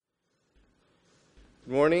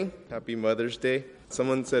Good morning. Happy Mother's Day.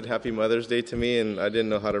 Someone said Happy Mother's Day to me, and I didn't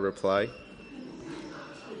know how to reply.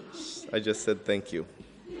 I just said thank you.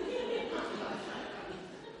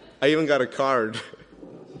 I even got a card.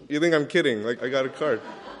 You think I'm kidding? I got a card.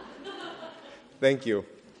 Thank you.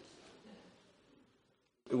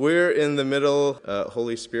 We're in the middle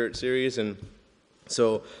Holy Spirit series, and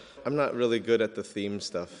so I'm not really good at the theme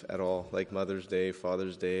stuff at all, like Mother's Day,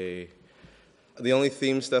 Father's Day. The only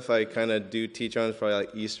theme stuff I kind of do teach on is probably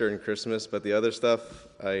like Easter and Christmas, but the other stuff,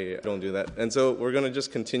 I don't do that. And so we're going to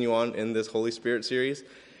just continue on in this Holy Spirit series,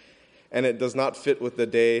 and it does not fit with the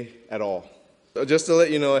day at all. So just to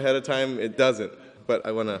let you know ahead of time, it doesn't, but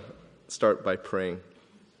I want to start by praying.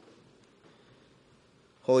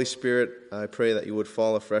 Holy Spirit, I pray that you would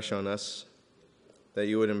fall afresh on us, that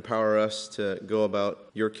you would empower us to go about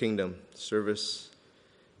your kingdom, service,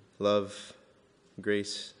 love,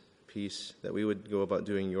 grace, peace, that we would go about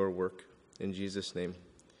doing your work. In Jesus' name,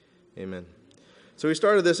 amen. So we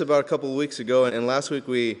started this about a couple of weeks ago, and last week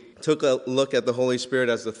we took a look at the Holy Spirit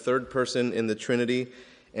as the third person in the Trinity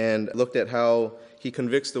and looked at how he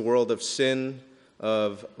convicts the world of sin,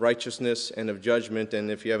 of righteousness, and of judgment. And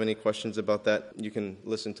if you have any questions about that, you can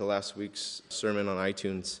listen to last week's sermon on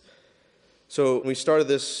iTunes. So we started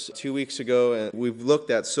this 2 weeks ago, and we've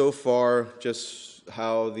looked at so far just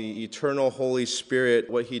how the eternal Holy Spirit,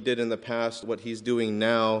 what he did in the past, what he's doing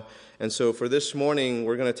now. And so for this morning,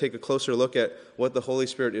 we're going to take a closer look at what the Holy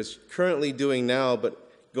Spirit is currently doing now,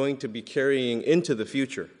 but going to be carrying into the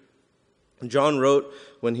future. John wrote,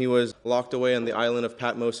 when he was locked away on the island of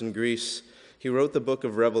Patmos in Greece, he wrote the book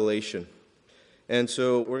of Revelation. And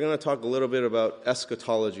so we're going to talk a little bit about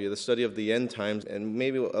eschatology, the study of the end times, and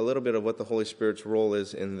maybe a little bit of what the Holy Spirit's role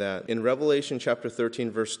is in that. In Revelation chapter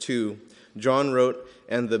 13, verse 2, John wrote,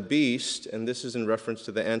 "And the beast," and this is in reference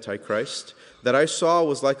to the Antichrist, "that I saw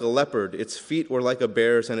was like a leopard, its feet were like a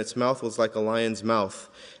bear's, and its mouth was like a lion's mouth.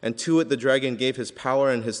 And to it the dragon gave his power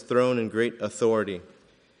and his throne and great authority."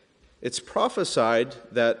 It's prophesied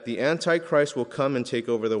that the Antichrist will come and take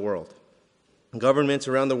over the world. Governments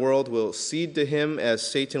around the world will cede to him as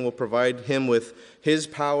Satan will provide him with his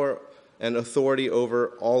power and authority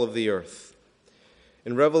over all of the earth.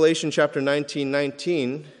 In Revelation chapter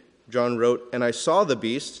 19, John wrote, "And I saw the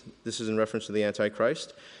beast," this is in reference to the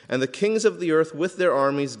Antichrist, "and the kings of the earth with their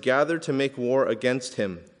armies gathered to make war against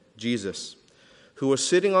him," Jesus, "who was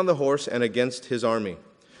sitting on the horse and against his army."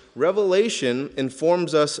 Revelation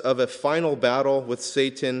informs us of a final battle with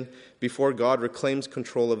Satan before God reclaims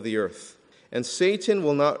control of the earth. And Satan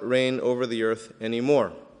will not reign over the earth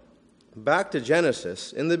anymore. Back to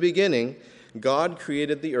Genesis. In the beginning, God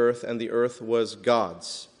created the earth, and the earth was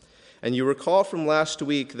God's. And you recall from last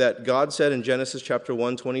week that God said in Genesis chapter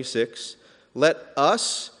 1:26, "Let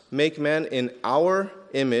us make man in our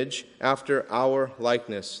image, after our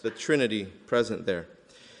likeness," the Trinity present there.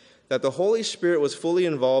 That the Holy Spirit was fully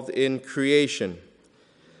involved in creation.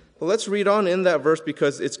 Well, let's read on in that verse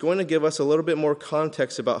because it's going to give us a little bit more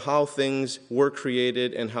context about how things were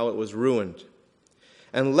created and how it was ruined.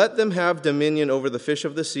 "And let them have dominion over the fish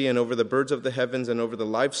of the sea and over the birds of the heavens and over the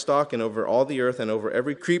livestock and over all the earth and over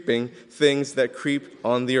every creeping things that creep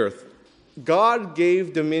on the earth." God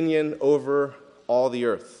gave dominion over all the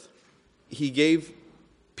earth. He gave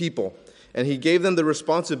people, and he gave them the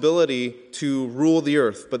responsibility to rule the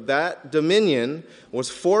earth. But that dominion was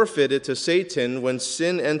forfeited to Satan when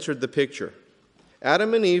sin entered the picture.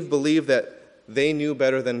 Adam and Eve believed that they knew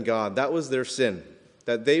better than God. That was their sin,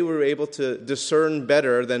 that they were able to discern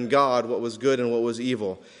better than God what was good and what was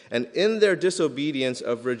evil. And in their disobedience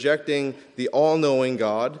of rejecting the all-knowing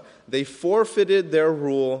God, they forfeited their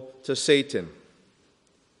rule to Satan.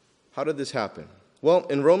 How did this happen? Well,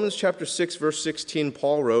 in Romans chapter 6, verse 16,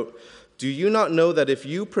 Paul wrote, "Do you not know that if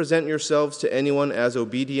you present yourselves to anyone as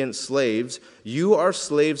obedient slaves, you are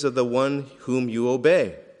slaves of the one whom you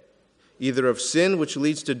obey, either of sin which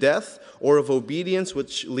leads to death or of obedience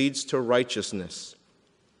which leads to righteousness?"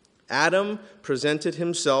 Adam presented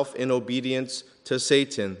himself in obedience to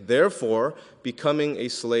Satan, therefore becoming a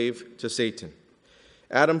slave to Satan.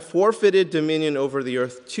 Adam forfeited dominion over the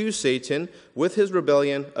earth to Satan with his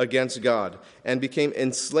rebellion against God and became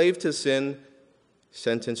enslaved to sin,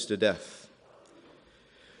 sentenced to death.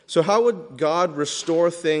 So how would God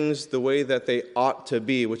restore things the way that they ought to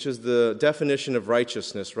be, which is the definition of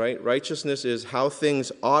righteousness, right? Righteousness is how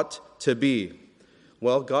things ought to be.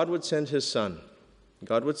 Well, God would send his son.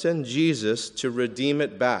 God would send Jesus to redeem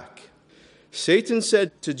it back. Satan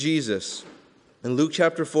said to Jesus in Luke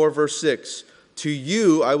chapter 4, verse 6, "To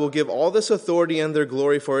you I will give all this authority and their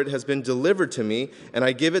glory, for it has been delivered to me, and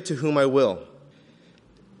I give it to whom I will."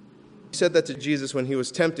 He said that to Jesus when he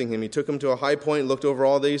was tempting him. He took him to a high point, looked over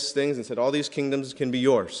all these things, and said, all these kingdoms can be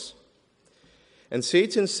yours. And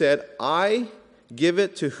Satan said, I give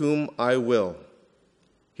it to whom I will.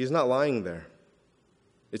 He's not lying there.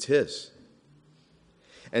 It's his.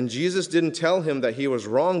 And Jesus didn't tell him that he was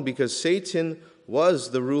wrong because Satan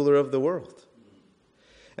was the ruler of the world.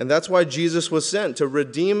 And that's why Jesus was sent, to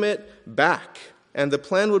redeem it back. And the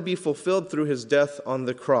plan would be fulfilled through his death on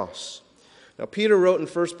the cross. Now, Peter wrote in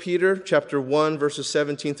 1 Peter chapter 1, verses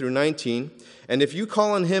 17 through 19, and if you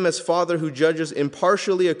call on him as Father who judges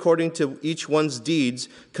impartially according to each one's deeds,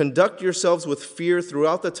 conduct yourselves with fear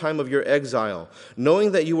throughout the time of your exile,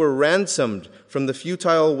 knowing that you were ransomed from the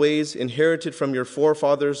futile ways inherited from your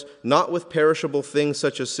forefathers, not with perishable things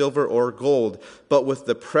such as silver or gold, but with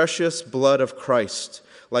the precious blood of Christ,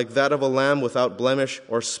 like that of a lamb without blemish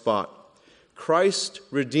or spot. Christ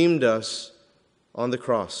redeemed us on the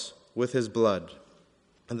cross with his blood.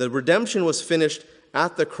 And the redemption was finished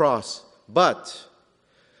at the cross, but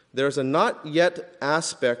there's a not yet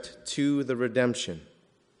aspect to the redemption.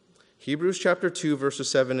 Hebrews chapter 2, verses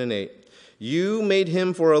 7 and 8. You made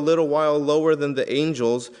him for a little while lower than the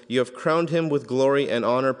angels. You have crowned him with glory and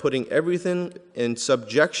honor, putting everything in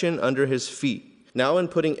subjection under his feet. Now, in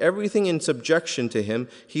putting everything in subjection to him,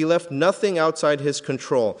 he left nothing outside his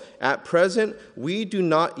control. At present, we do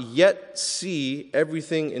not yet see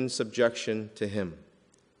everything in subjection to him.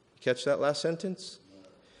 Catch that last sentence?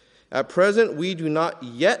 At present, we do not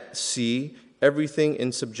yet see everything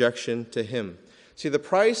in subjection to him. See, the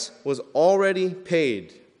price was already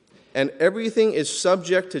paid, and everything is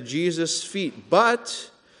subject to Jesus' feet,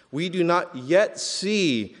 but we do not yet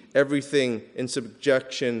see everything in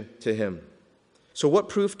subjection to him. So what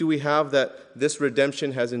proof do we have that this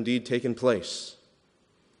redemption has indeed taken place?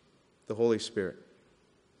 The Holy Spirit.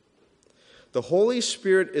 The Holy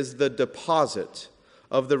Spirit is the deposit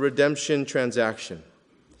of the redemption transaction.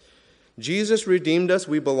 Jesus redeemed us.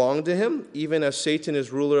 We belong to him, even as Satan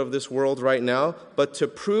is ruler of this world right now. But to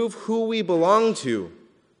prove who we belong to,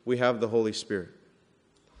 we have the Holy Spirit.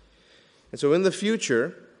 And so in the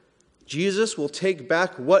future, Jesus will take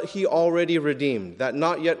back what he already redeemed. That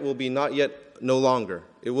not yet will be not yet no longer.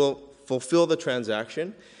 It will fulfill the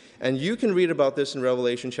transaction. And you can read about this in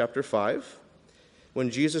Revelation chapter 5,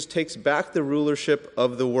 when Jesus takes back the rulership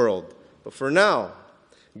of the world. But for now,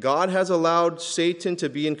 God has allowed Satan to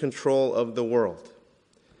be in control of the world.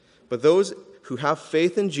 But those who have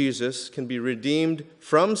faith in Jesus can be redeemed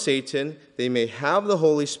from Satan. They may have the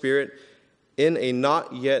Holy Spirit in a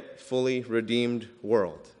not yet fully redeemed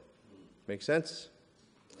world. Make sense?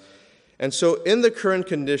 And so in the current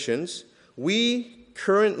conditions, we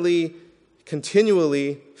currently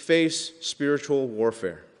continually face spiritual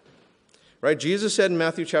warfare. Right? Jesus said in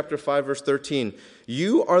Matthew chapter 5, verse 13,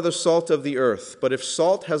 you are the salt of the earth, but if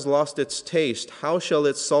salt has lost its taste, how shall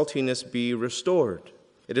its saltiness be restored?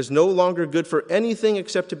 It is no longer good for anything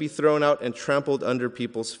except to be thrown out and trampled under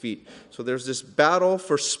people's feet. So there's this battle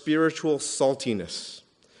for spiritual saltiness.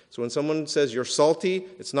 So when someone says you're salty,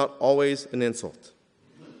 it's not always an insult,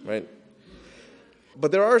 right?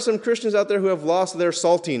 But there are some Christians out there who have lost their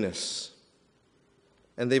saltiness,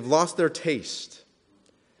 and they've lost their taste.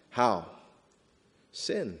 How?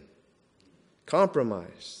 Sin,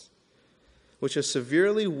 compromise, which has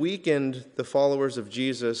severely weakened the followers of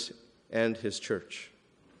Jesus and his church.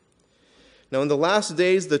 Now, in the last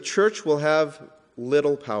days, the church will have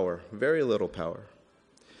little power, very little power.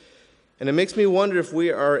 And it makes me wonder if we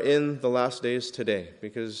are in the last days today,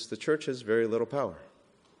 because the church has very little power.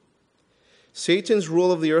 Satan's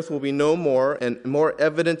rule of the earth will be no more and more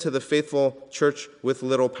evident to the faithful church with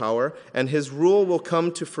little power, and his rule will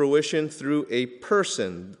come to fruition through a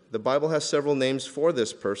person. The Bible has several names for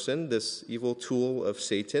this person, this evil tool of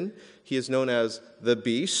Satan. He is known as the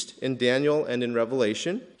beast in Daniel and in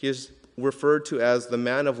Revelation. He is referred to as the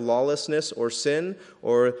man of lawlessness or sin,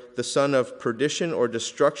 or the son of perdition or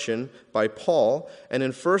destruction by Paul. And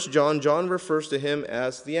in 1 John, John refers to him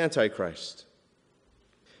as the Antichrist.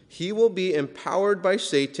 He will be empowered by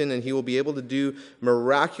Satan, and he will be able to do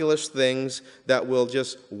miraculous things that will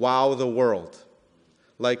just wow the world,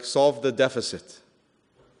 like solve the deficit.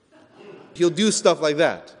 He'll do stuff like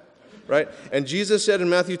that, right? And Jesus said in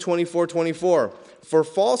Matthew 24:24, for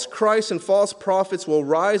false Christs and false prophets will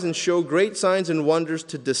rise and show great signs and wonders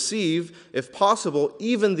to deceive, if possible,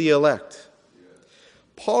 even the elect.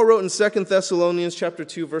 Paul wrote in 2 Thessalonians chapter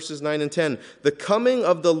 2, verses 9 and 10, the coming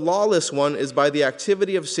of the lawless one is by the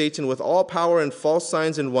activity of Satan with all power and false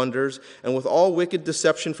signs and wonders, and with all wicked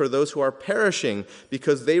deception for those who are perishing,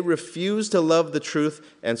 because they refuse to love the truth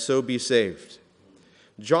and so be saved.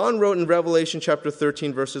 John wrote in Revelation chapter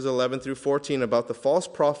 13, verses 11 through 14 about the false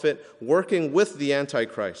prophet working with the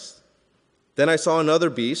Antichrist. Then I saw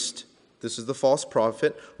another beast, this is the false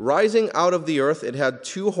prophet, rising out of the earth. It had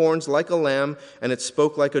 2 horns like a lamb, and it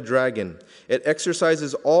spoke like a dragon. It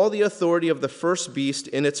exercises all the authority of the first beast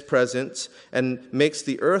in its presence, and makes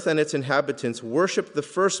the earth and its inhabitants worship the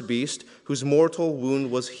first beast, whose mortal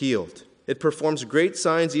wound was healed. It performs great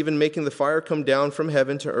signs, even making the fire come down from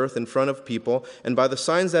heaven to earth in front of people. And by the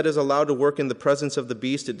signs that is allowed to work in the presence of the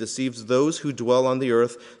beast, it deceives those who dwell on the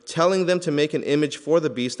earth, telling them to make an image for the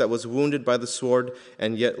beast that was wounded by the sword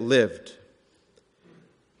and yet lived.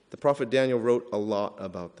 The prophet Daniel wrote a lot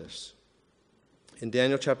about this. In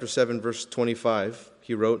Daniel chapter 7, verse 25,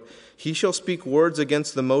 he wrote, "He shall speak words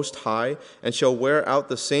against the Most High, and shall wear out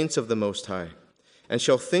the saints of the Most High, and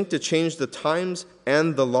shall think to change the times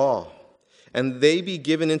and the law. And they be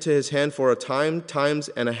given into his hand for a time, times,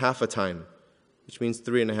 and a half a time," which means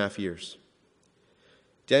 3.5 years.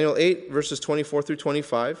 Daniel 8, verses 24 through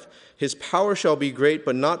 25, "His power shall be great,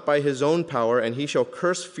 but not by his own power, and he shall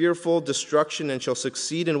curse fearful destruction, and shall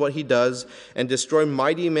succeed in what he does, and destroy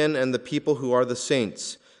mighty men and the people who are the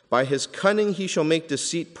saints. By his cunning he shall make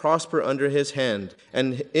deceit prosper under his hand,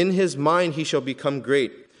 and in his mind he shall become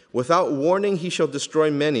great. Without warning he shall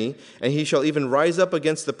destroy many, and he shall even rise up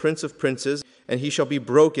against the prince of princes, and he shall be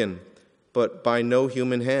broken, but by no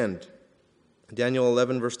human hand." Daniel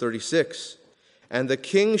 11, verse 36, "And the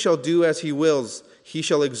king shall do as he wills. He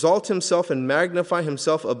shall exalt himself and magnify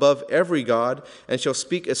himself above every god, and shall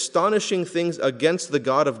speak astonishing things against the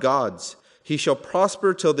God of gods. He shall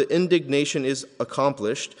prosper till the indignation is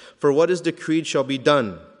accomplished, for what is decreed shall be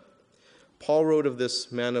done." Paul wrote of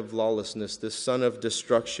this man of lawlessness, this son of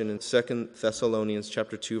destruction, in 2 Thessalonians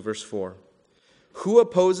chapter 2, verse 4. "Who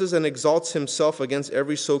opposes and exalts himself against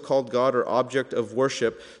every so-called God or object of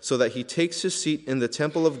worship, so that he takes his seat in the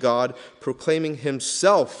temple of God, proclaiming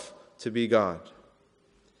himself to be God."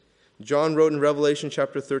 John wrote in Revelation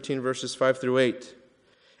chapter 13, verses 5 through 8,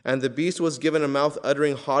 "And the beast was given a mouth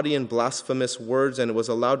uttering haughty and blasphemous words, and it was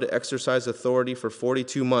allowed to exercise authority for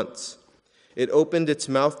 42 months. It opened its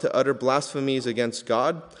mouth to utter blasphemies against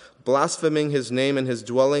God, blaspheming his name and his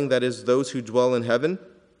dwelling, that is, those who dwell in heaven.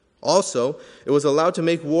 Also, it was allowed to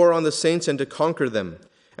make war on the saints and to conquer them.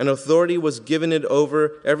 And authority was given it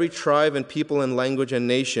over every tribe and people and language and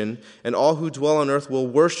nation, and all who dwell on earth will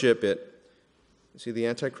worship it." See, the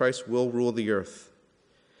Antichrist will rule the earth.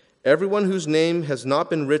 "Everyone whose name has not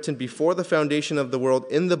been written before the foundation of the world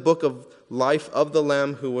in the book of life of the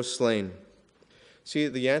Lamb who was slain." See,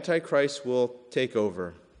 the Antichrist will take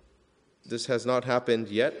over. This has not happened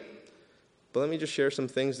yet, but let me just share some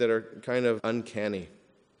things that are kind of uncanny.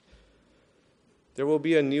 There will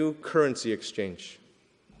be a new currency exchange,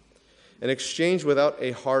 an exchange without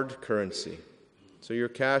a hard currency. So your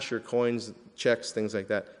cash, your coins, checks, things like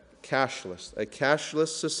that, cashless, a cashless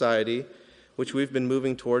society which we've been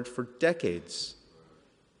moving toward for decades.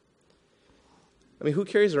 I mean, who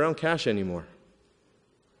carries around cash anymore?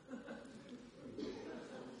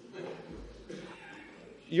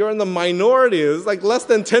 You're in the minority. It's like less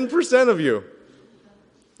than 10% of you.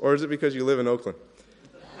 Or is it because you live in Oakland?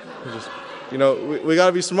 We got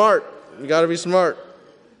to be smart. We got to be smart.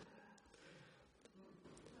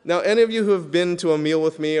 Now, any of you who have been to a meal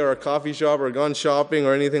with me or a coffee shop or gone shopping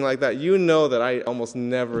or anything like that, you know that I almost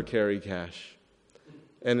never carry cash.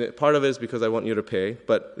 And part of it is because I want you to pay,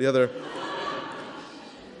 but the other...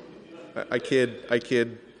 I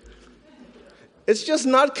kid. It's just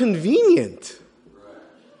not convenient.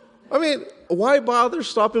 I mean, why bother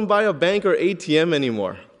stopping by a bank or ATM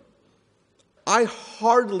anymore? I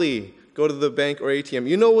hardly go to the bank or ATM.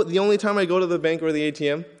 You know what? The only time I go to the bank or the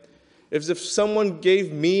ATM is if someone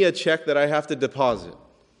gave me a check that I have to deposit.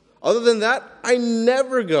 Other than that, I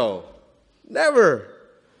never go. Never.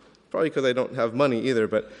 Probably because I don't have money either,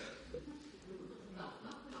 but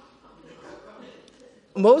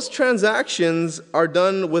most transactions are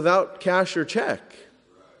done without cash or check.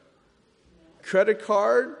 Credit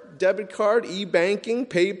card, debit card, e-banking,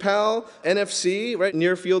 PayPal, NFC, right?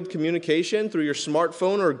 Near-field communication through your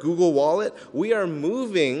smartphone or Google Wallet. We are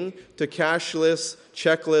moving to cashless,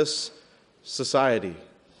 checkless society.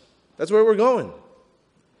 That's where we're going.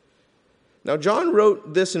 Now, John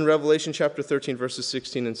wrote this in Revelation chapter 13, verses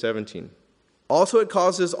 16 and 17. "Also it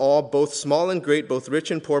causes all, both small and great, both rich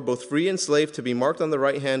and poor, both free and slave, to be marked on the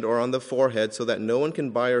right hand or on the forehead, so that no one can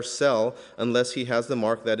buy or sell unless he has the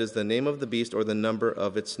mark, that is the name of the beast or the number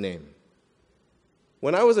of its name."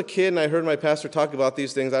 When I was a kid and I heard my pastor talk about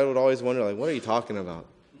these things, I would always wonder, what are you talking about?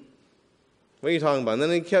 What are you talking about? And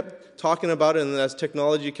then he kept talking about it, and as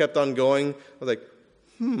technology kept on going, I was like,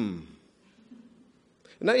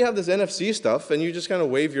 And now you have this NFC stuff, and you just kind of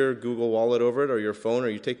wave your Google Wallet over it or your phone, or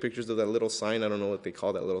you take pictures of that little sign. I don't know what they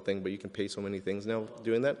call that little thing, but you can pay so many things now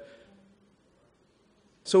doing that.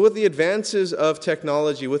 So with the advances of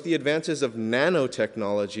technology, with the advances of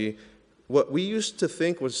nanotechnology, what we used to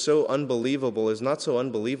think was so unbelievable is not so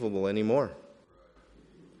unbelievable anymore.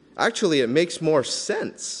 Actually, it makes more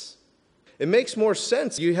sense. It makes more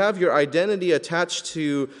sense. You have your identity attached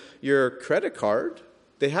to your credit card.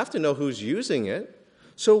 They have to know who's using it.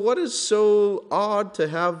 So what is so odd to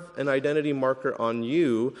have an identity marker on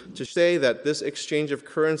you to say that this exchange of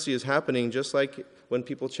currency is happening just like when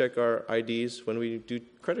people check our IDs when we do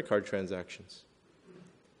credit card transactions?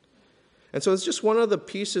 And so it's just one of the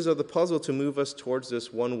pieces of the puzzle to move us towards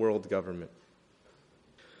this one world government.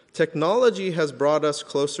 Technology has brought us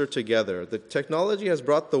closer together. The technology has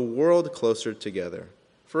brought the world closer together.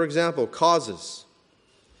 For example, causes.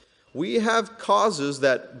 We have causes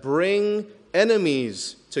that bring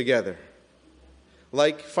enemies together,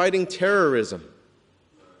 like fighting terrorism.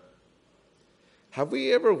 Have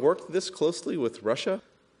we ever worked this closely with Russia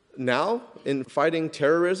now in fighting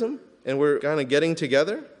terrorism, and we're kind of getting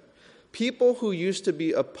together? People who used to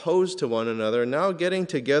be opposed to one another are now getting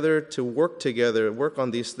together to work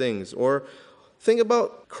on these things. Or think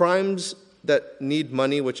about crimes that need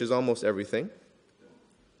money, which is almost everything.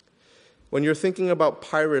 When you're thinking about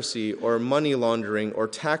piracy or money laundering or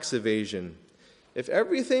tax evasion, if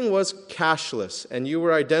everything was cashless and you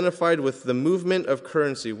were identified with the movement of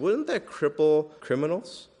currency, wouldn't that cripple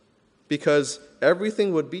criminals? Because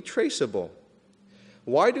everything would be traceable.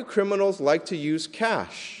 Why do criminals like to use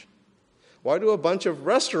cash? Why do a bunch of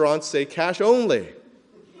restaurants say cash only?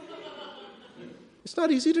 It's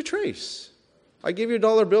not easy to trace. I give you a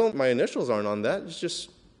dollar bill, my initials aren't on that. It's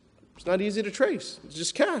not easy to trace. It's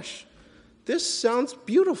just cash. This sounds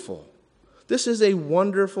beautiful. This is a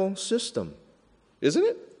wonderful system, isn't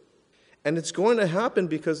it? And it's going to happen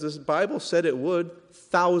because the Bible said it would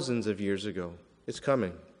thousands of years ago. It's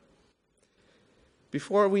coming.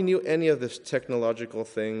 Before we knew any of this technological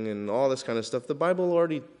thing and all this kind of stuff, the Bible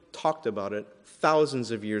already talked about it thousands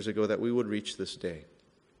of years ago that we would reach this day.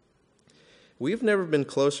 We've never been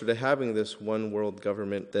closer to having this one world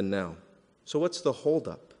government than now. So what's the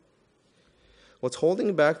holdup? What's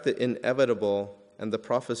holding back the inevitable and the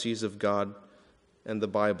prophecies of God and the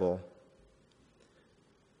Bible?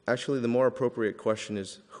 Actually, the more appropriate question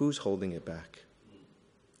is, who's holding it back?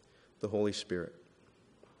 The Holy Spirit.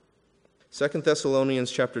 2 Thessalonians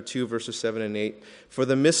chapter 2, verses 7 and 8. For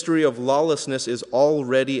the mystery of lawlessness is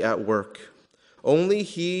already at work. Only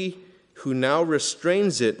he who now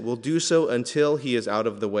restrains it will do so until he is out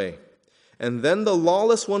of the way. And then the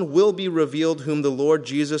lawless one will be revealed, whom the Lord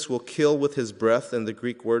Jesus will kill with his breath, and the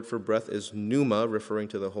Greek word for breath is pneuma, referring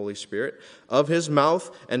to the Holy Spirit, of his mouth,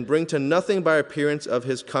 and bring to nothing by appearance of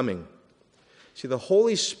his coming. See, the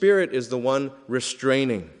Holy Spirit is the one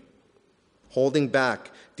restraining, holding back,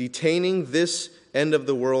 detaining this end of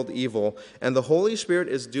the world evil. And the Holy Spirit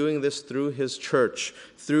is doing this through his church,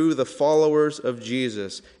 through the followers of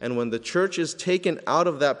Jesus. And when the church is taken out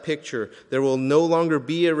of that picture, there will no longer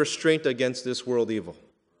be a restraint against this world evil.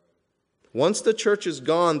 Once the church is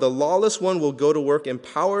gone, the lawless one will go to work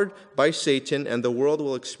empowered by Satan, and the world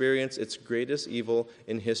will experience its greatest evil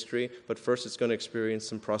in history. But first it's going to experience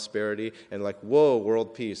some prosperity and like, whoa,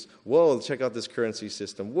 world peace. Whoa, check out this currency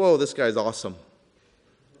system. Whoa, this guy's awesome.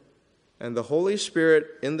 And the Holy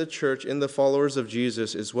Spirit in the church, in the followers of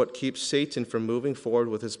Jesus, is what keeps Satan from moving forward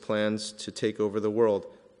with his plans to take over the world.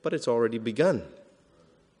 But it's already begun.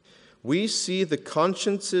 We see the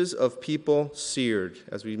consciences of people seared,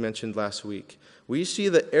 as we mentioned last week. We see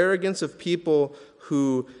the arrogance of people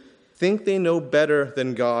who think they know better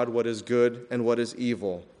than God what is good and what is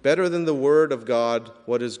evil, better than the Word of God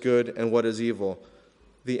what is good and what is evil.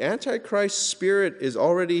 The Antichrist spirit is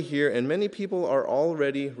already here, and many people are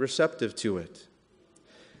already receptive to it.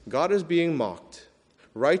 God is being mocked.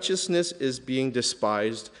 Righteousness is being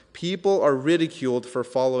despised. People are ridiculed for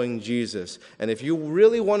following Jesus. And if you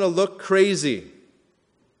really want to look crazy,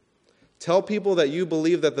 tell people that you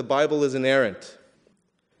believe that the Bible is inerrant.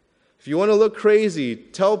 If you want to look crazy,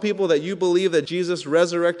 tell people that you believe that Jesus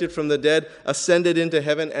resurrected from the dead, ascended into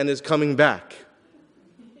heaven, and is coming back.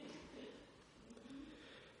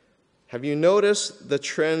 Have you noticed the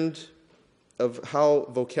trend of how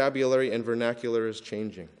vocabulary and vernacular is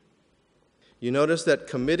changing? You notice that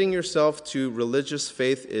committing yourself to religious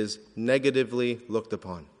faith is negatively looked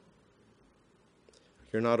upon.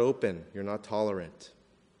 You're not open. You're not tolerant.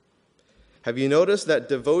 Have you noticed that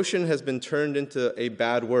devotion has been turned into a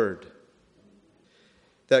bad word?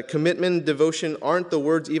 that commitment and devotion aren't the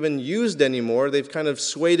words even used anymore. They've kind of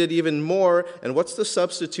swayed it even more. And what's the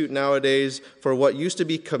substitute nowadays for what used to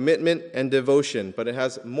be commitment and devotion, but it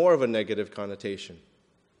has more of a negative connotation?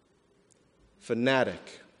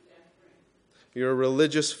 Fanatic. You're a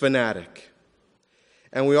religious fanatic.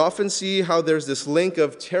 And we often see how there's this link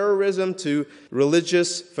of terrorism to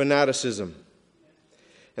religious fanaticism.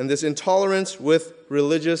 And this intolerance with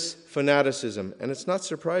religious fanaticism. And it's not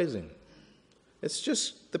surprising. It's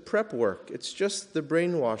just the prep work. It's just the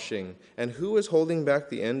brainwashing. And who is holding back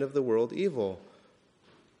the end of the world evil?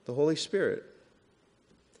 The Holy Spirit.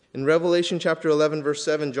 In Revelation chapter 11, verse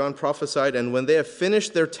 7, John prophesied, "And when they have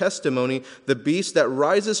finished their testimony, the beast that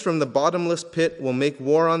rises from the bottomless pit will make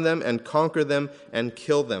war on them and conquer them and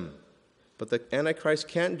kill them." But the Antichrist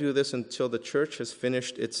can't do this until the church has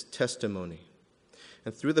finished its testimony.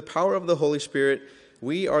 And through the power of the Holy Spirit,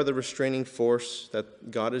 we are the restraining force that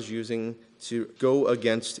God is using to go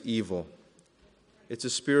against evil. It's a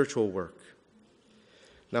spiritual work.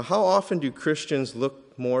 Now, how often do Christians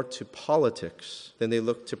look more to politics than they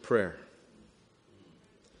look to prayer?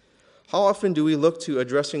 How often do we look to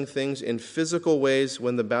addressing things in physical ways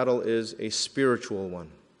when the battle is a spiritual one?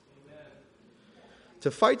 Amen. To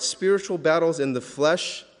fight spiritual battles in the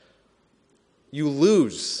flesh, you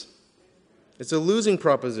lose. It's a losing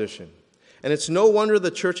proposition. And it's no wonder the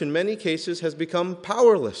church in many cases has become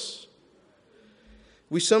powerless.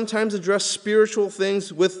 We sometimes address spiritual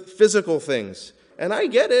things with physical things. And I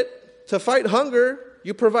get it. To fight hunger,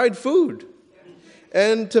 you provide food.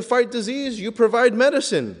 And to fight disease, you provide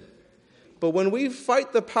medicine. But when we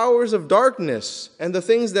fight the powers of darkness and the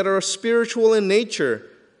things that are spiritual in nature,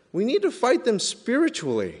 we need to fight them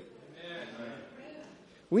spiritually.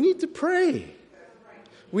 We need to pray.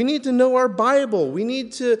 We need to know our Bible. We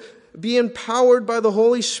need to be empowered by the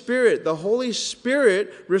Holy Spirit. The Holy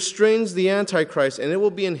Spirit restrains the Antichrist, and it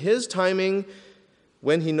will be in His timing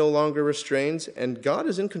when He no longer restrains, and God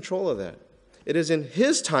is in control of that. It is in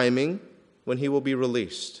His timing when He will be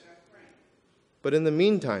released. But in the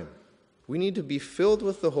meantime, we need to be filled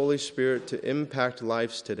with the Holy Spirit to impact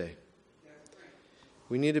lives today.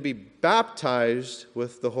 We need to be baptized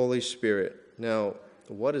with the Holy Spirit. Now,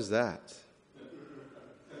 what is that?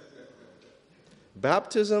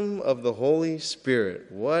 Baptism of the Holy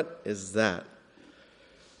Spirit. What is that?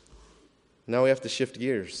 Now we have to shift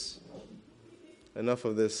gears. Enough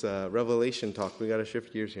of this Revelation talk. We got to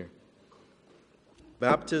shift gears here.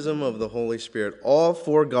 Baptism of the Holy Spirit. All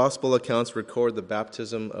four gospel accounts record the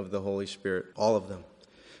baptism of the Holy Spirit. All of them.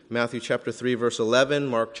 Matthew chapter 3, verse 11.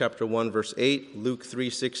 Mark chapter 1, verse 8. Luke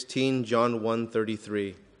 3:16. John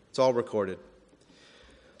 1:33. It's all recorded.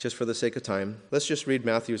 Just for the sake of time, let's just read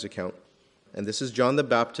Matthew's account. And this is John the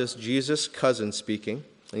Baptist, Jesus' cousin, speaking.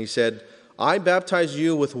 And he said, "I baptize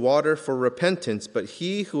you with water for repentance, but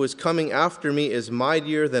he who is coming after me is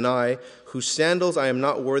mightier than I, whose sandals I am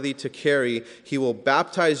not worthy to carry. He will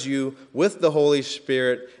baptize you with the Holy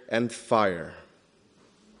Spirit and fire."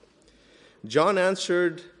 John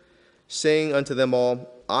answered, saying unto them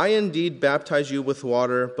all, "I indeed baptize you with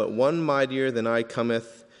water, but one mightier than I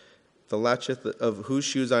cometh, the latchet of whose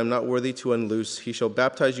shoes I am not worthy to unloose. He shall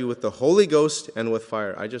baptize you with the Holy Ghost and with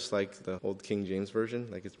fire." I just like the old King James Version.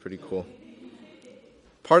 Like, it's pretty cool.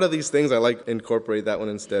 Part of these things I like to incorporate that one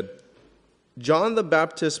instead. John the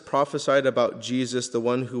Baptist prophesied about Jesus, the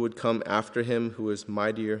one who would come after him, who is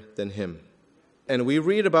mightier than him. And we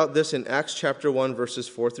read about this in Acts chapter 1, verses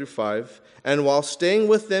 4 through 5. "And while staying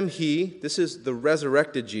with them, this is the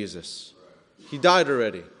resurrected Jesus. He died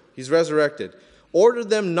already. He's resurrected. Ordered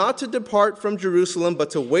them not to depart from Jerusalem, but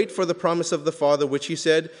to wait for the promise of the Father, which he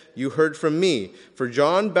said, 'You heard from me. For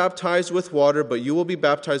John baptized with water, but you will be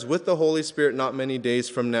baptized with the Holy Spirit not many days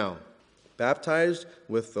from now.'" Baptized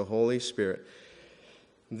with the Holy Spirit.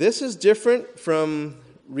 This is different from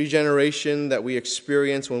regeneration that we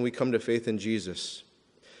experience when we come to faith in Jesus.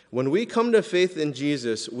 When we come to faith in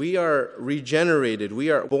Jesus, we are regenerated. We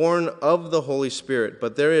are born of the Holy Spirit.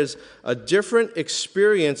 But there is a different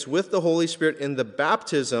experience with the Holy Spirit in the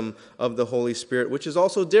baptism of the Holy Spirit, which is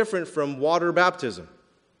also different from water baptism.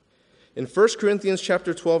 In 1 Corinthians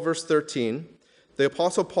chapter 12, verse 13, the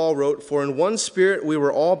Apostle Paul wrote, "For in one Spirit we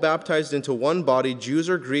were all baptized into one body, Jews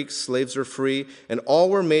or Greeks, slaves or free, and all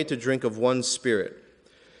were made to drink of one Spirit."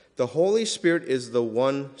 The Holy Spirit is the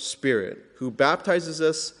one Spirit who baptizes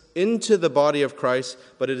us into the body of Christ,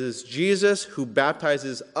 but it is Jesus who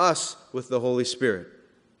baptizes us with the Holy Spirit.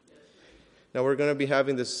 Now, we're going to be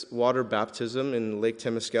having this water baptism in Lake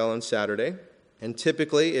Temescal on Saturday. And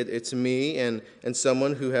typically, it's me and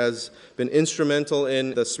someone who has been instrumental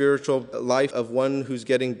in the spiritual life of one who's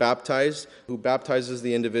getting baptized, who baptizes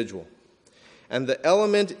the individual. And the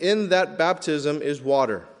element in that baptism is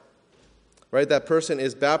water. Right? That person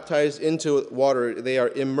is baptized into water. They are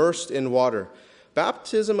immersed in water.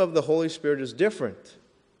 Baptism of the Holy Spirit is different.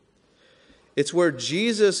 It's where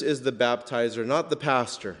Jesus is the baptizer, not the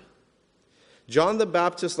pastor. John the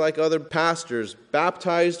Baptist, like other pastors,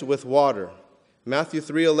 baptized with water. Matthew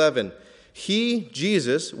 3:11. He,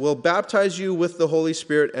 Jesus, will baptize you with the Holy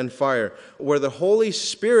Spirit and fire, where the Holy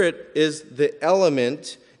Spirit is the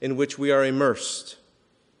element in which we are immersed.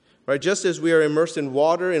 Right? Just as we are immersed in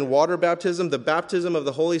water baptism, the baptism of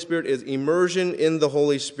the Holy Spirit is immersion in the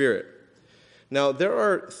Holy Spirit. Now, there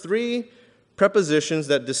are three prepositions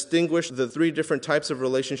that distinguish the three different types of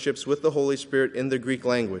relationships with the Holy Spirit in the Greek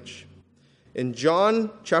language. In John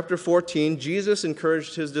chapter 14, Jesus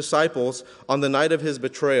encouraged his disciples on the night of his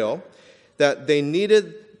betrayal that they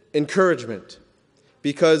needed encouragement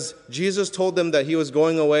because Jesus told them that he was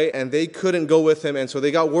going away and they couldn't go with him, and so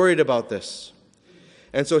they got worried about this.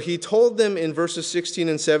 And so he told them in verses 16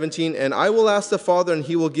 and 17, "And I will ask the Father, and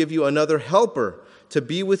he will give you another helper to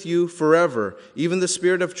be with you forever, even the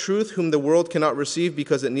Spirit of truth, whom the world cannot receive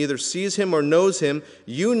because it neither sees him or knows him.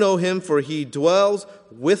 You know him, for he dwells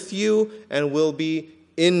with you and will be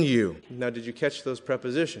in you." Now, did you catch those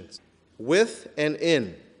prepositions? With and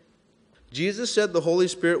in. Jesus said the Holy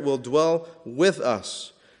Spirit will dwell with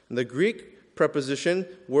us. And the Greek preposition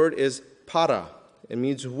word is para. It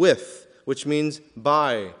means with, which means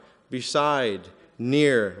by, beside,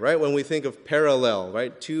 near, right? When we think of parallel,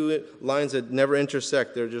 right? Two lines that never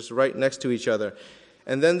intersect, they're just right next to each other.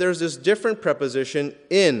 And then there's this different preposition,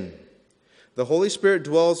 in. The Holy Spirit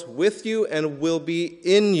dwells with you and will be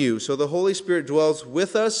in you. So the Holy Spirit dwells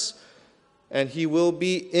with us and he will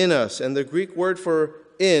be in us. And the Greek word for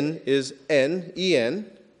in is en,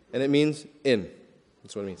 and it means in.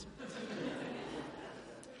 That's what it means.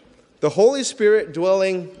 The Holy Spirit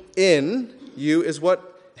dwelling in you is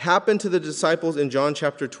what happened to the disciples in John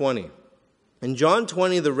chapter 20. In John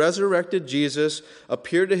 20, the resurrected Jesus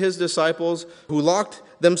appeared to his disciples who locked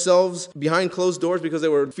themselves behind closed doors because they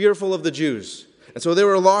were fearful of the Jews. And so they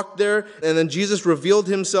were locked there, and then Jesus revealed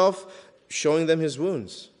himself, showing them his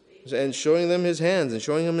wounds, and showing them his hands, and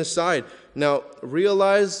showing them his side. Now,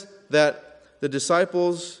 realize that the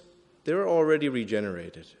disciples, they were already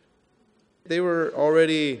regenerated. They were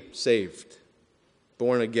already saved,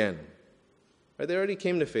 born again. They already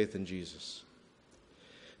came to faith in Jesus.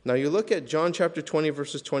 Now you look at John chapter 20,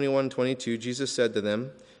 verses 21 and 22. Jesus said to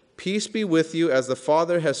them, "Peace be with you, as the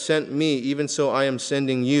Father has sent me, even so I am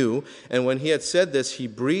sending you." And when he had said this, he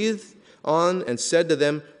breathed on and said to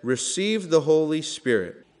them, "Receive the Holy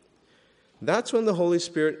Spirit." That's when the Holy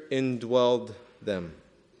Spirit indwelled them.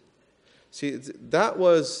 See, that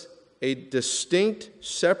was a distinct,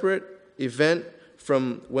 separate event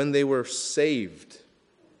from when they were saved,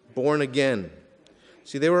 born again.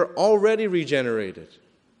 See, they were already regenerated.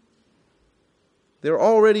 They were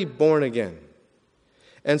already born again.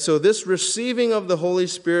 And so this receiving of the Holy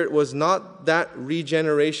Spirit was not that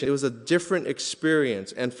regeneration. It was a different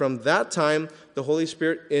experience. And from that time, the Holy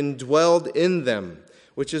Spirit indwelled in them,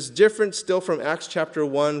 which is different still from Acts chapter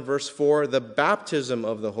 1, verse 4, the baptism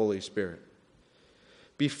of the Holy Spirit.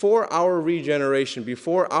 Before our regeneration,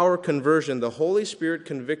 before our conversion, the Holy Spirit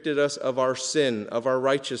convicted us of our sin, of our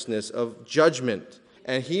righteousness, of judgment.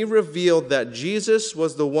 And he revealed that Jesus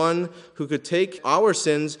was the one who could take our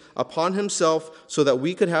sins upon himself so that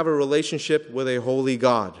we could have a relationship with a holy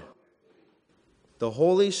God. The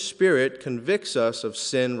Holy Spirit convicts us of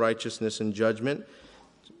sin, righteousness, and judgment.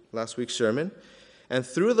 Last week's sermon. And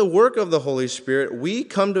through the work of the Holy Spirit, we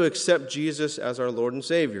come to accept Jesus as our Lord and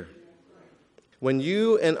Savior. When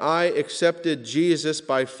you and I accepted Jesus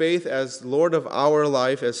by faith as Lord of our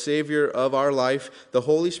life, as Savior of our life, the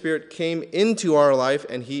Holy Spirit came into our life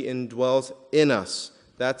and he indwells in us.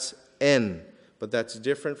 That's en, but that's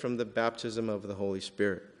different from the baptism of the Holy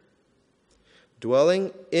Spirit.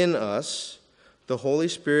 Dwelling in us, the Holy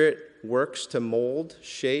Spirit works to mold,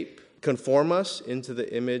 shape, conform us into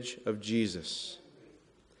the image of Jesus.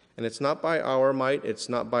 And it's not by our might, it's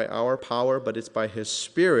not by our power, but it's by his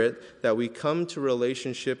Spirit that we come to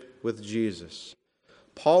relationship with Jesus.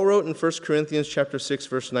 Paul wrote in 1 Corinthians chapter 6,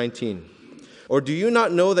 verse 19, "Or do you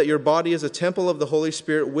not know that your body is a temple of the Holy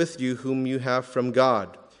Spirit with you, whom you have from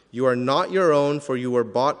God? You are not your own, for you were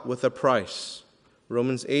bought with a price."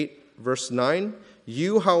 Romans 8, verse 9,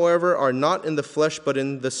 "You, however, are not in the flesh, but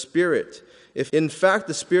in the Spirit. If in fact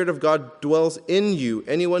the Spirit of God dwells in you,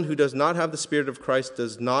 anyone who does not have the Spirit of Christ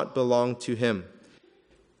does not belong to him."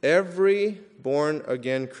 Every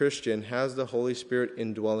born-again Christian has the Holy Spirit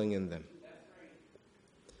indwelling in them.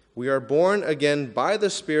 We are born again by the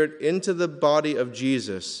Spirit into the body of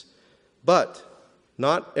Jesus. But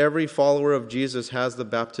not every follower of Jesus has the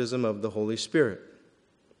baptism of the Holy Spirit.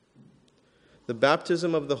 The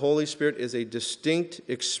baptism of the Holy Spirit is a distinct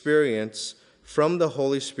experience from the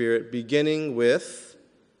Holy Spirit, beginning with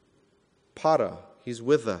para. He's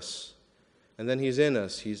with us. And then he's in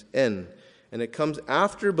us. He's en. And it comes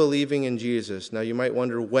after believing in Jesus. Now you might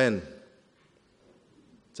wonder when.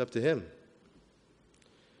 It's up to him.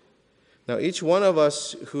 Now each one of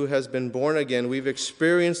us who has been born again, we've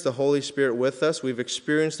experienced the Holy Spirit with us. We've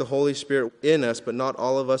experienced the Holy Spirit in us, but not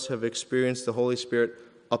all of us have experienced the Holy Spirit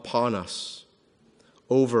upon us,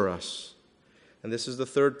 over us. And this is the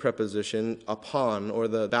third preposition, upon, or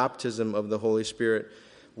the baptism of the Holy Spirit.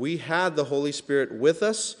 We had the Holy Spirit with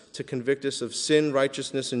us to convict us of sin,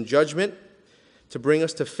 righteousness, and judgment, to bring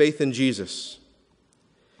us to faith in Jesus.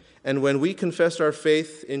 And when we confessed our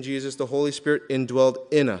faith in Jesus, the Holy Spirit indwelled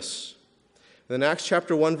in us. Then Acts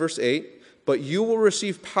chapter 1, verse 8, "But you will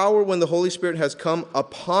receive power when the Holy Spirit has come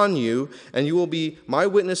upon you, and you will be my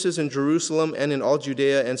witnesses in Jerusalem and in all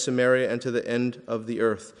Judea and Samaria and to the end of the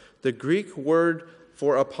earth." The Greek word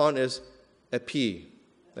for upon is epi,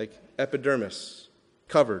 like epidermis,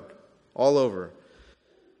 covered, all over.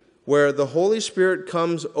 Where the Holy Spirit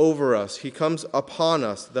comes over us, he comes upon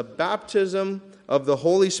us. The baptism of the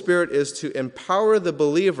Holy Spirit is to empower the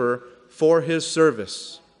believer for his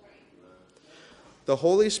service. The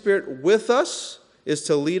Holy Spirit with us is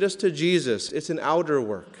to lead us to Jesus. It's an outer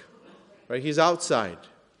work, right? He's outside.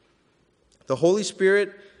 The Holy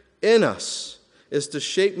Spirit in us is to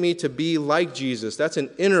shape me to be like Jesus. That's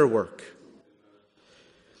an inner work.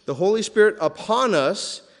 The Holy Spirit upon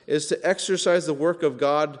us is to exercise the work of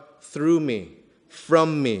God through me,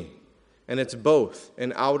 from me. And it's both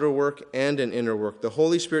an outer work and an inner work. The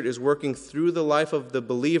Holy Spirit is working through the life of the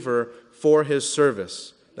believer for his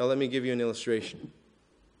service. Now let me give you an illustration.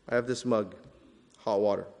 I have this mug, hot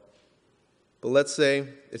water. But let's say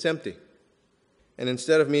it's empty. And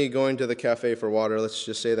instead of me going to the cafe for water, let's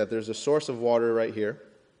just say that there's a source of water right here.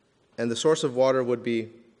 And the source of water would be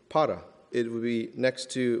para. It would be next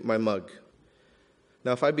to my mug.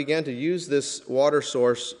 Now if I began to use this water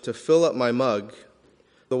source to fill up my mug,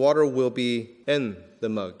 the water will be in the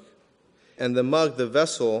mug. And the mug, the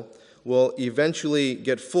vessel, will eventually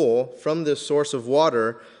get full from this source of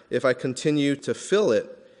water if I continue to fill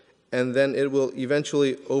it, and then it will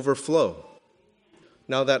eventually overflow.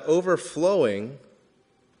 Now that overflowing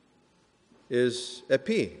is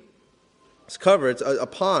epi. It's covered, it's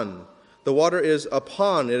upon. The water is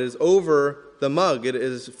upon, it is over the mug, it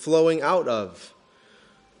is flowing out of.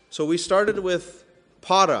 So we started with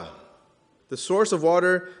para. The source of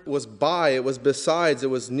water was by, it was besides, it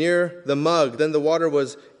was near the mug. Then the water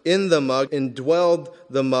was in the mug, indwelled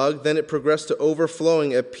the mug. Then it progressed to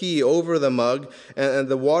overflowing, epi, over the mug. And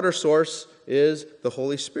the water source is the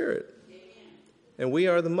Holy Spirit. And we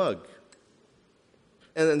are the mug.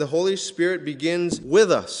 And then the Holy Spirit begins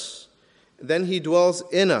with us. Then he dwells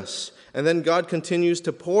in us. And then God continues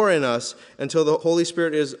to pour in us until the Holy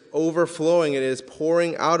Spirit is overflowing. It is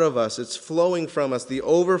pouring out of us. It's flowing from us. The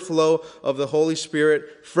overflow of the Holy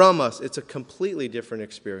Spirit from us. It's a completely different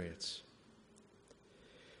experience.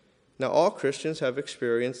 Now, all Christians have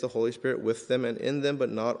experienced the Holy Spirit with them and in them, but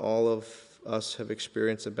not all of us have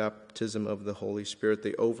experienced the baptism of the Holy Spirit,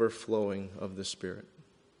 the overflowing of the Spirit.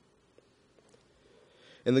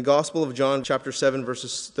 In the Gospel of John, chapter 7,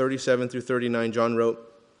 verses 37 through 39, John wrote,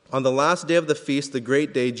 "On the last day of the feast, the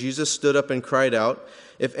great day, Jesus stood up and cried out,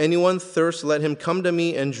 'If anyone thirsts, let him come to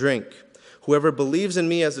me and drink. Whoever believes in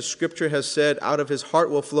me, as the scripture has said, out of his heart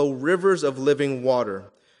will flow rivers of living water.'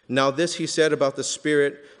 Now this he said about the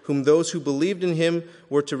Spirit, whom those who believed in him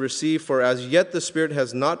were to receive, for as yet the Spirit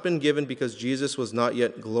has not been given because Jesus was not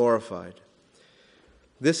yet glorified."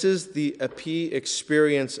 This is the epi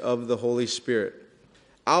experience of the Holy Spirit.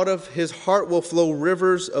 Out of his heart will flow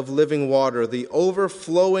rivers of living water, the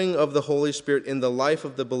overflowing of the Holy Spirit in the life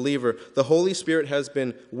of the believer. The Holy Spirit has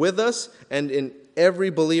been with us and in every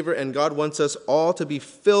believer, and God wants us all to be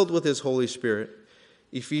filled with his Holy Spirit.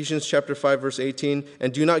 Ephesians chapter 5, verse 18,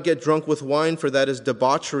 "And do not get drunk with wine, for that is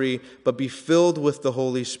debauchery, but be filled with the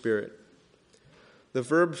Holy Spirit." The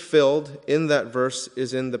verb filled in that verse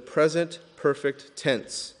is in the present perfect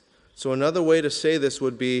tense. So another way to say this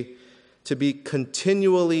would be to be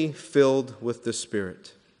continually filled with the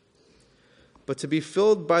Spirit. But to be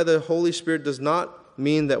filled by the Holy Spirit does not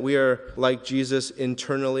mean that we are like Jesus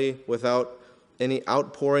internally without any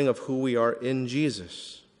outpouring of who we are in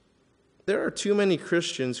Jesus. There are too many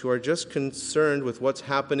Christians who are just concerned with what's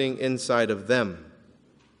happening inside of them.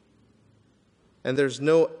 And there's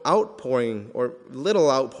no outpouring or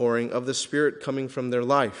little outpouring of the Spirit coming from their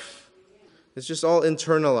life. It's just all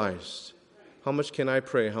internalized. How much can I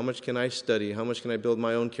pray? How much can I study? How much can I build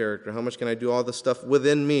my own character? How much can I do all the stuff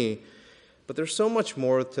within me? But there's so much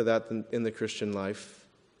more to that than in the Christian life.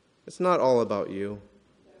 It's not all about you.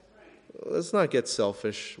 Let's not get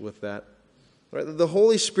selfish with that. Right? The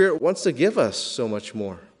Holy Spirit wants to give us so much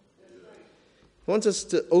more. He wants us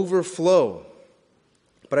to overflow.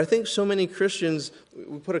 But I think so many Christians,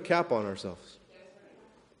 we put a cap on ourselves.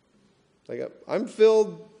 Like, I'm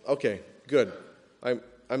filled. Okay, good.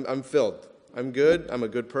 I'm filled. I'm good. I'm a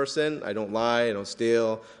good person. I don't lie. I don't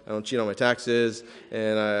steal. I don't cheat on my taxes.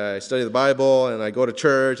 And I study the Bible. And I go to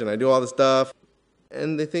church. And I do all this stuff.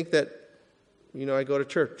 And they think that, I go to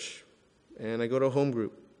church. And I go to a home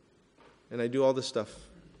group. And I do all this stuff.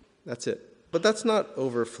 That's it. But that's not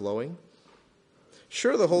overflowing.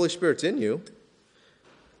 Sure, the Holy Spirit's in you.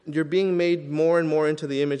 You're being made more and more into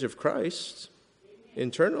the image of Christ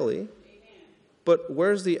internally. But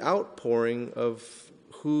where's the outpouring of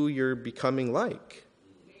who you're becoming like?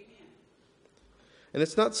 And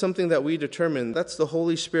it's not something that we determine. That's the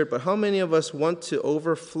Holy Spirit. But how many of us want to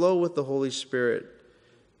overflow with the Holy Spirit?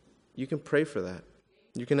 You can pray for that.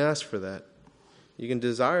 You can ask for that. You can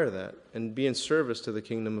desire that and be in service to the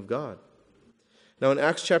kingdom of God. Now in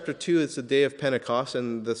Acts chapter 2, it's the day of Pentecost,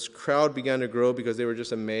 and this crowd began to grow because they were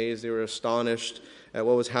just amazed. They were astonished at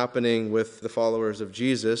what was happening with the followers of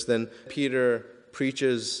Jesus. Then Peter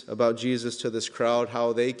preaches about Jesus to this crowd,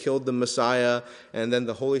 how they killed the Messiah, and then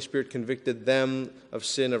the Holy Spirit convicted them of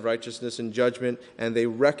sin, of righteousness, and judgment, and they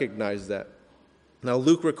recognized that. Now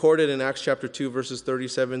Luke recorded in Acts chapter 2, verses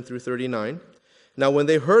 37 through 39, "Now when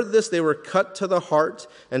they heard this, they were cut to the heart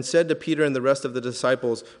and said to Peter and the rest of the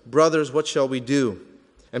disciples, 'Brothers, what shall we do?'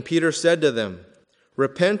 And Peter said to them,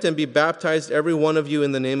 'Repent and be baptized every one of you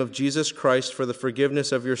in the name of Jesus Christ for the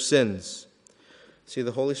forgiveness of your sins.'" See,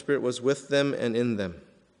 the Holy Spirit was with them and in them.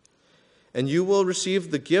 "And you will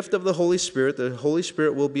receive the gift of the Holy Spirit. The Holy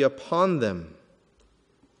Spirit will be upon them,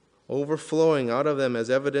 overflowing out of them as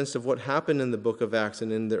evidence of what happened in the book of Acts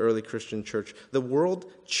and in the early Christian church. The world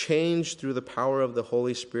changed through the power of the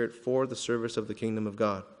Holy Spirit for the service of the kingdom of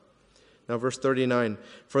God. Now verse 39,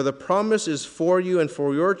 "For the promise is for you and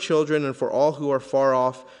for your children and for all who are far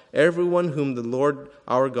off, everyone whom the Lord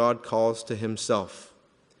our God calls to himself."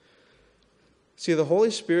 See, the Holy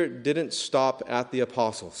Spirit didn't stop at the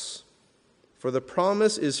apostles. "For the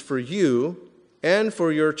promise is for you and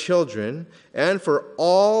for your children, and for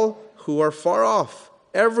all who are far off,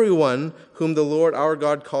 everyone whom the Lord our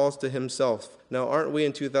God calls to himself." Now, aren't we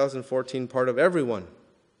in 2014 part of everyone?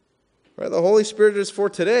 Right? The Holy Spirit is for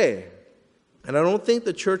today. And I don't think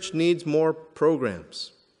the church needs more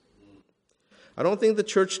programs. I don't think the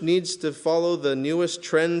church needs to follow the newest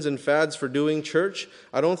trends and fads for doing church.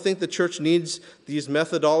 I don't think the church needs these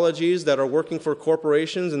methodologies that are working for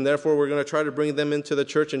corporations, and therefore we're going to try to bring them into the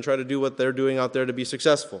church and try to do what they're doing out there to be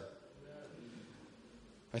successful.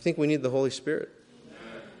 I think we need the Holy Spirit.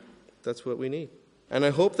 That's what we need. And I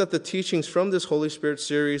hope that the teachings from this Holy Spirit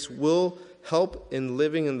series will help in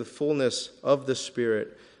living in the fullness of the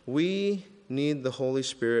Spirit. We need the Holy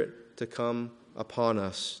Spirit to come upon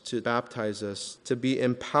us, to baptize us, to be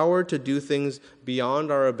empowered to do things beyond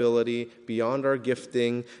our ability, beyond our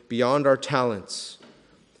gifting, beyond our talents,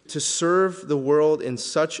 to serve the world in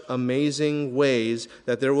such amazing ways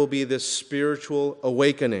that there will be this spiritual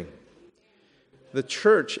awakening. The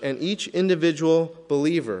church and each individual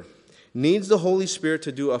believer needs the Holy Spirit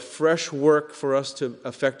to do a fresh work for us to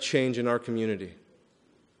affect change in our community.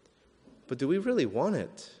 But do we really want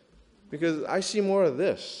it? Because I see more of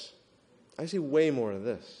this. I see way more of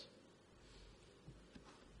this.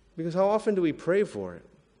 Because how often do we pray for it?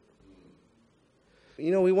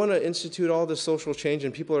 We want to institute all this social change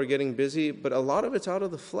and people are getting busy, but a lot of it's out of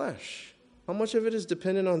the flesh. How much of it is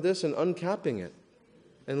dependent on this and uncapping it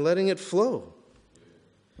and letting it flow?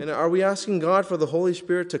 And are we asking God for the Holy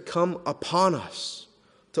Spirit to come upon us,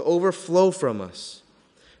 to overflow from us?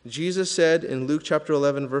 Jesus said in Luke chapter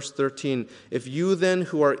 11, verse 13, "If you then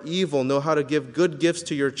who are evil know how to give good gifts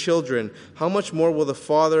to your children, how much more will the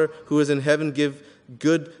Father who is in heaven give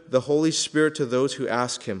the Holy Spirit to those who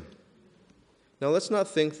ask him?" Now let's not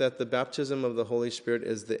think that the baptism of the Holy Spirit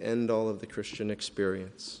is the end-all of the Christian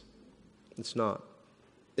experience. It's not.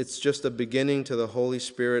 It's just a beginning to the Holy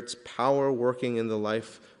Spirit's power working in the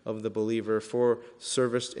life of the believer for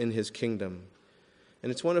service in his kingdom.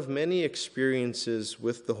 And it's one of many experiences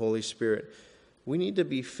with the Holy Spirit. We need to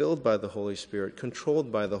be filled by the Holy Spirit,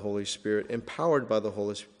 controlled by the Holy Spirit, empowered by the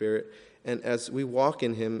Holy Spirit. And as we walk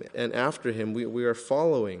in him and after him, we are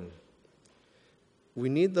following. We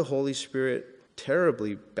need the Holy Spirit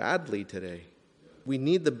terribly, badly today. We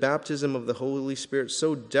need the baptism of the Holy Spirit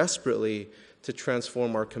so desperately to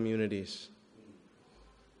transform our communities.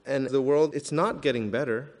 And the world, it's not getting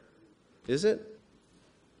better, is it?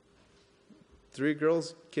 3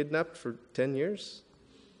 girls kidnapped for 10 years?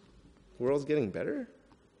 The world's getting better?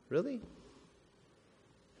 Really?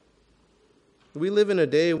 We live in a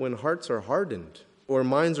day when hearts are hardened, or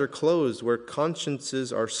minds are closed, where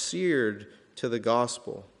consciences are seared to the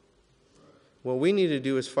gospel. What we need to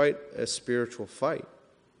do is fight a spiritual fight.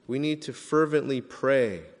 We need to fervently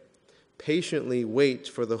pray, patiently wait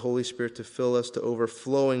for the Holy Spirit to fill us to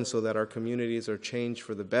overflowing so that our communities are changed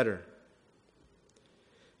for the better.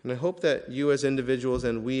 And I hope that you as individuals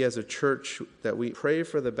and we as a church, that we pray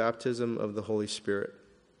for the baptism of the Holy Spirit.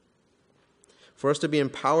 For us to be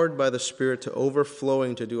empowered by the Spirit to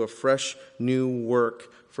overflowing to do a fresh new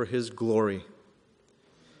work for His glory.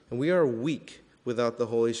 And we are weak without the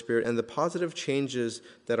Holy Spirit, and the positive changes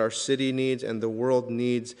that our city needs and the world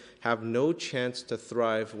needs have no chance to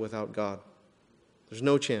thrive without God. There's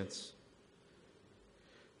no chance.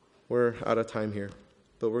 We're out of time here,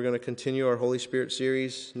 but we're going to continue our Holy Spirit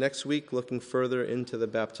series next week, looking further into the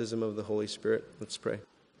baptism of the Holy Spirit. Let's pray.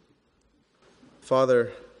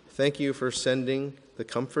 Father, thank you for sending the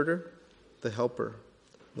Comforter, the Helper,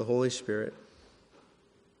 the Holy Spirit.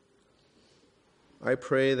 I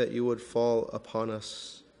pray that you would fall upon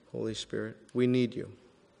us, Holy Spirit. We need you.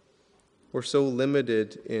 We're so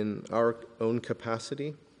limited in our own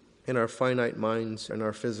capacity, in our finite minds and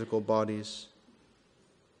our physical bodies.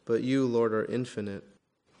 But you, Lord, are infinite,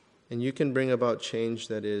 and you can bring about change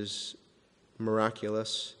that is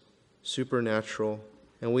miraculous, supernatural,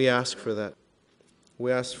 and we ask for that.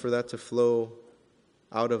 We ask for that to flow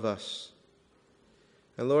out of us.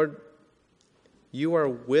 And Lord, you are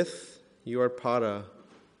para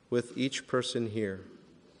with each person here,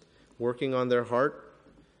 working on their heart,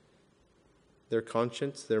 their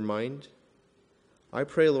conscience, their mind. I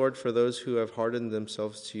pray, Lord, for those who have hardened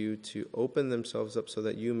themselves to you to open themselves up so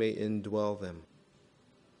that you may indwell them.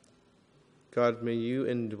 God, may you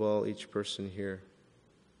indwell each person here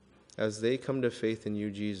as they come to faith in you,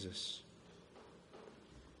 Jesus.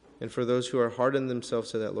 And for those who are hardened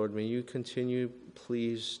themselves to that, Lord, may you continue,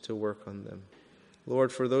 please, to work on them.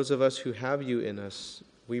 Lord, for those of us who have you in us,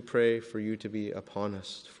 we pray for you to be upon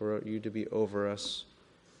us, for you to be over us.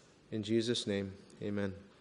 In Jesus' name, amen.